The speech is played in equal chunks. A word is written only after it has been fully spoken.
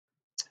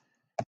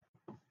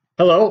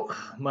Hello,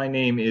 my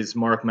name is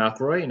Mark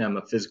McElroy, and I'm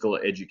a physical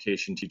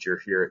education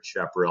teacher here at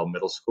Chaparral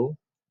Middle School.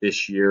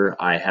 This year,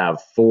 I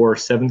have 4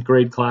 7th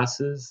grade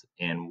classes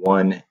and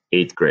 1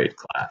 8th grade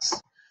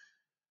class.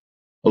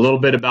 A little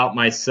bit about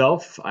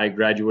myself. I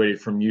graduated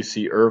from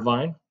UC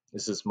Irvine.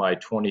 This is my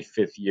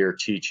 25th year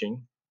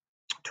teaching.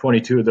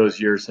 22 of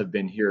those years have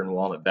been here in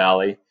Walnut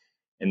Valley,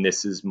 and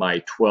this is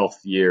my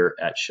 12th year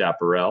at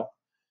Chaparral.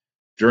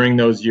 During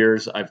those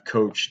years, I've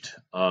coached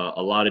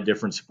a lot of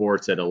different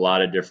sports at a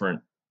lot of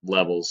different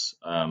levels,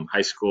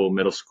 high school,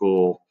 middle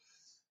school,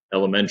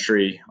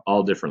 elementary,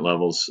 all different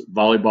levels,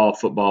 volleyball,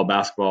 football,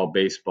 basketball,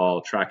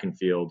 baseball, track and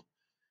field,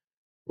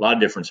 a lot of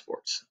different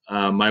sports.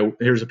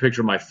 Here's a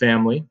picture of my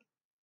family.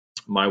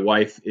 My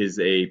wife is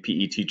a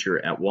PE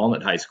teacher at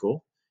Walnut High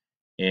School,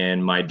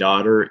 and my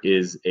daughter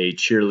is a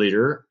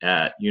cheerleader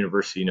at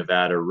University of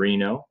Nevada,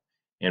 Reno,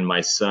 and my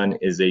son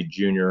is a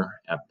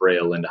junior at Brea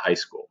Linda High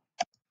School.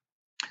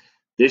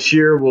 This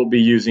year, we'll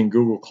be using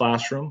Google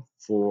Classroom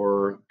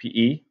for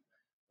PE.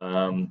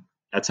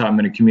 That's how I'm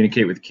going to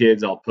communicate with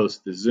kids. I'll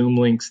post the Zoom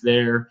links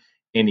there.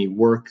 Any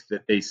work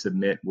that they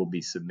submit will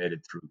be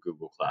submitted through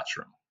Google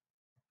Classroom.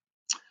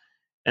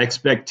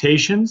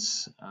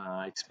 Expectations.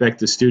 I expect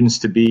the students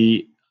to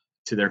be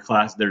to their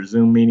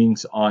Zoom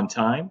meetings on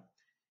time,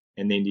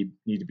 and they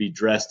need to be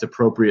dressed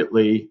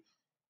appropriately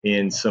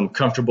in some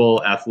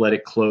comfortable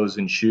athletic clothes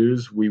and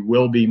shoes. We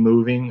will be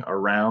moving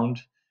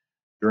around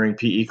during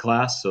PE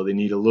class, so they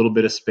need a little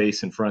bit of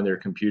space in front of their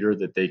computer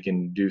that they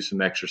can do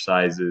some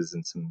exercises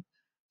and some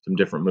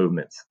different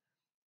movements.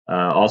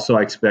 Also,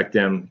 I expect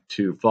them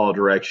to follow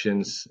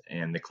directions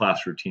and the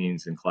class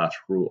routines and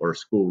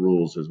school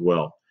rules as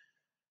well.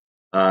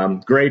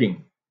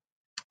 Grading.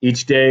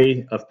 Each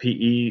day of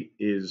PE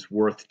is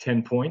worth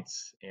 10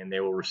 points, and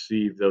they will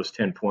receive those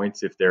 10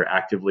 points if they're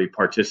actively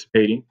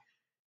participating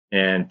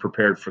and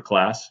prepared for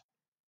class.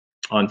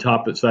 On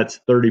top of so that's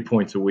 30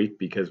 points a week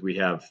because we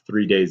have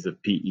 3 days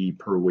of PE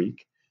per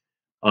week.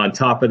 On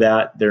top of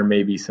that, there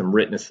may be some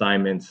written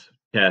assignments,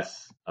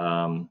 tests,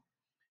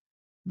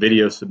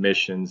 video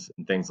submissions,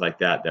 and things like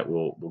that that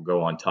will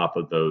go on top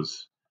of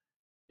those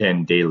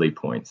 10 daily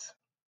points.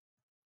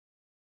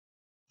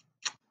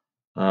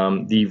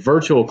 The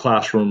virtual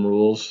classroom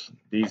rules,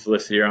 these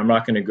listed here, I'm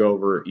not going to go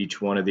over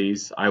each one of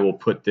these. I will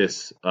put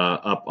this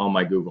up on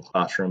my Google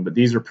Classroom, but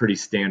these are pretty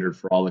standard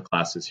for all the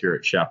classes here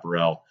at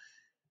Chaparral.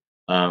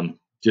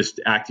 Just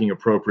acting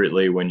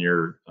appropriately when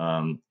you're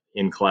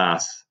in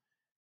class,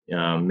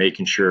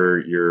 making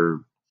sure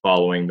you're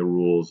following the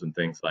rules and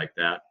things like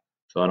that.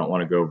 So I don't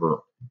want to go over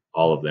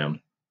all of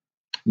them.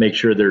 Make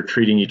sure they're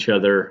treating each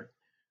other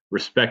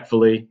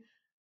respectfully.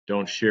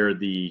 Don't share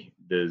the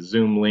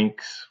Zoom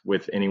links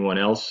with anyone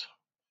else.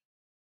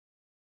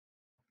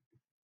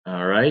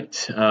 All right,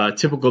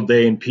 typical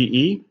day in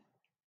PE.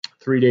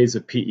 3 days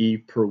of PE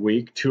per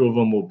week. 2 of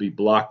them will be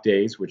block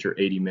days, which are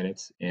 80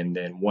 minutes, and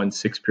then 1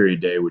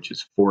 6-period day, which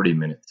is 40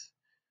 minutes.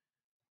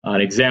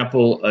 An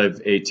example of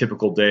a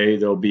typical day,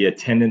 there'll be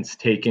attendance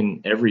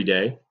taken every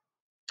day,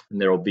 and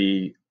there will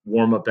be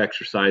warm-up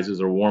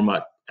exercises or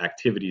warm-up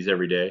activities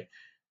every day.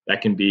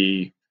 That can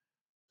be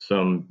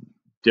some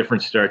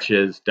different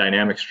stretches,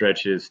 dynamic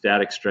stretches,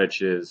 static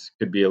stretches,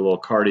 could be a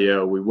little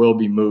cardio. We will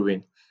be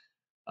moving.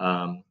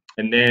 And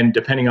then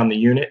depending on the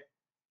unit,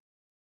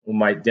 we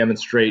might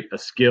demonstrate a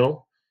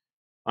skill.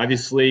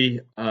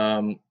 Obviously,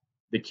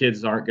 the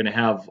kids aren't going to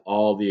have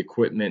all the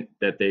equipment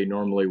that they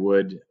normally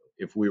would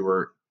if we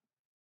were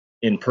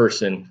in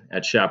person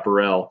at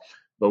Chaparral,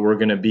 but we're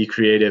going to be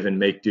creative and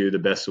make do the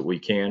best that we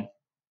can.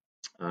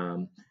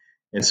 And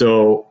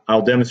so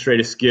I'll demonstrate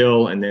a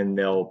skill, and then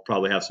they'll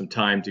probably have some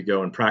time to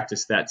go and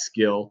practice that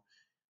skill.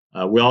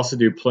 We also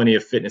do plenty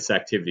of fitness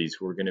activities.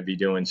 We're going to be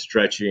doing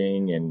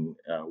stretching and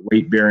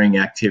weight-bearing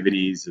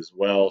activities as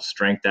well,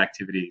 strength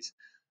activities.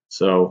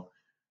 So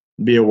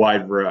be a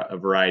wide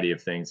variety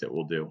of things that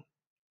we'll do.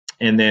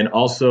 And then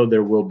also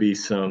there will be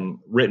some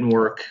written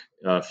work,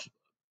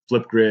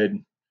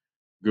 Flipgrid,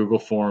 Google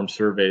Form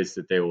surveys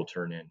that they will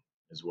turn in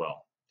as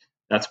well.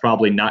 That's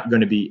probably not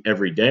going to be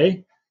every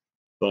day,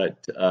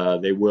 but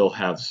they will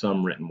have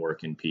some written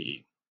work in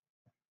PE.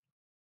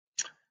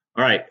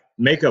 All right,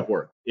 makeup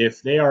work.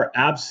 If they are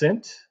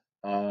absent,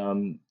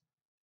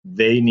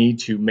 they need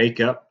to make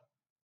up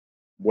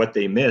what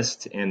they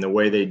missed, and the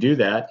way they do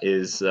that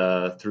is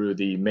through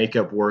the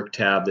makeup work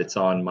tab that's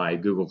on my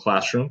Google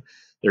Classroom.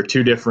 There are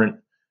 2 different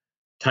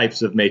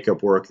types of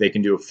makeup work. They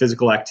can do a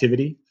physical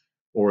activity,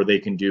 or they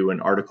can do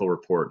an article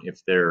report.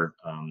 If they're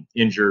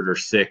injured or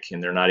sick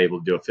and they're not able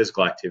to do a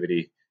physical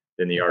activity,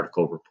 then the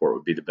article report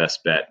would be the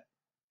best bet.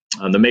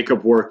 The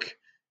makeup work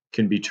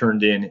can be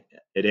turned in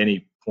at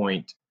any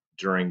point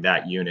during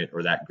that unit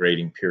or that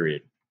grading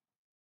period.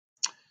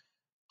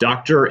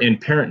 Doctor and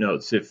parent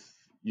notes. If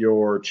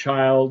your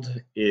child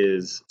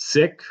is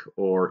sick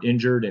or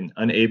injured and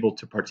unable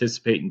to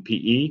participate in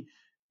PE,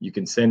 you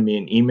can send me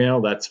an email.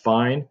 That's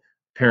fine.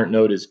 Parent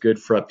note is good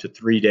for up to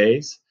 3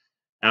 days.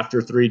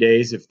 After 3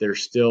 days, if they're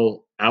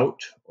still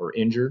out or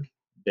injured,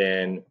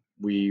 then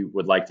we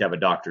would like to have a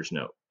doctor's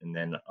note. And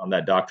then on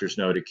that doctor's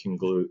note, it can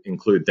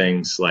include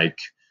things like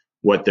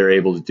what they're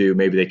able to do.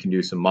 Maybe they can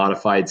do some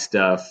modified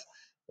stuff,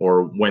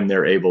 or when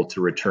they're able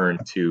to return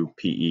to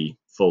PE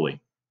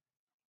fully.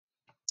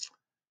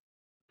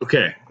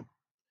 Okay.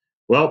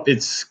 Well,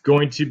 it's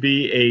going to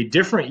be a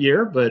different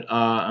year, but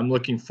I'm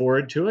looking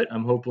forward to it.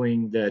 I'm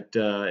hoping that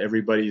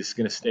everybody's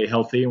going to stay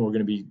healthy, and we're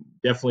going to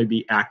definitely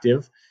be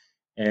active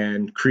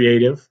and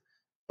creative.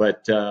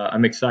 But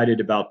I'm excited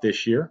about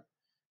this year.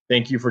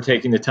 Thank you for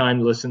taking the time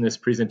to listen to this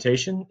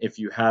presentation. If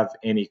you have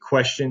any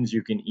questions,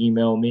 you can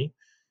email me,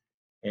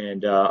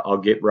 and I'll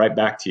get right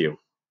back to you.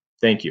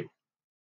 Thank you.